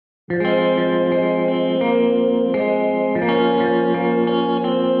I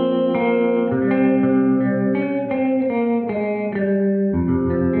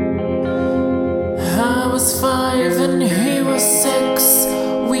was 5 and he was 6.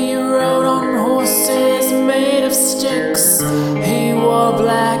 We rode on horses made of sticks. He wore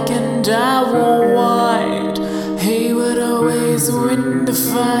black and I wore white. He would always win the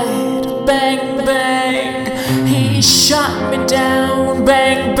fight. Bang, bang, he shot me down.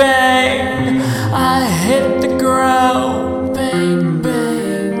 Bang, bang, I hit the ground. Bang,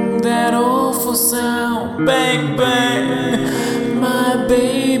 bang, that awful sound. Bang, bang, my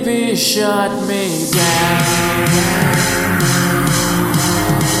baby shot me down.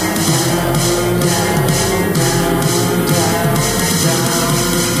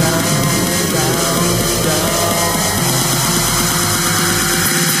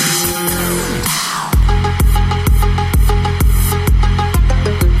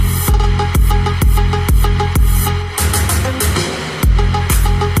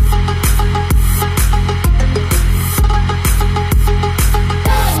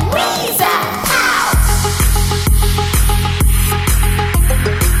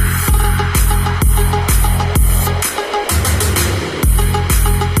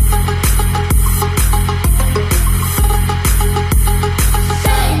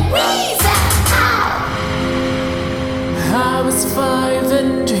 I was 5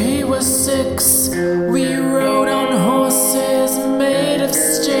 and he was 6. We rode on horses made of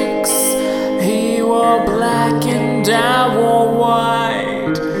sticks. He wore black and I wore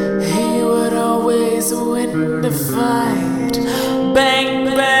white. He would always win the fight. Bang,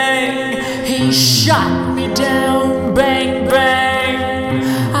 bang, he shot me down. Bang, bang,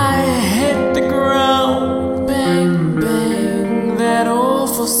 I hit the ground. Bang, bang, that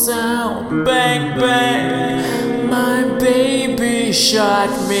awful sound. Bang, bang, my baby shot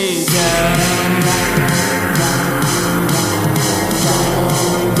me down.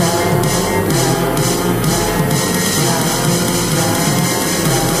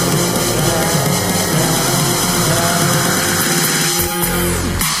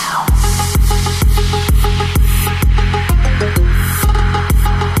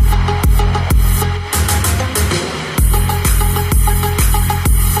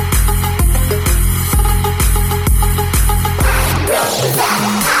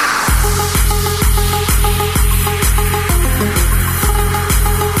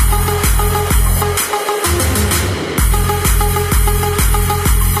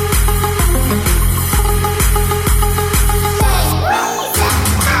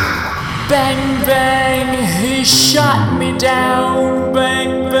 Bang, bang, he shot me down.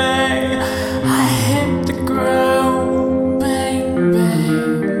 Bang,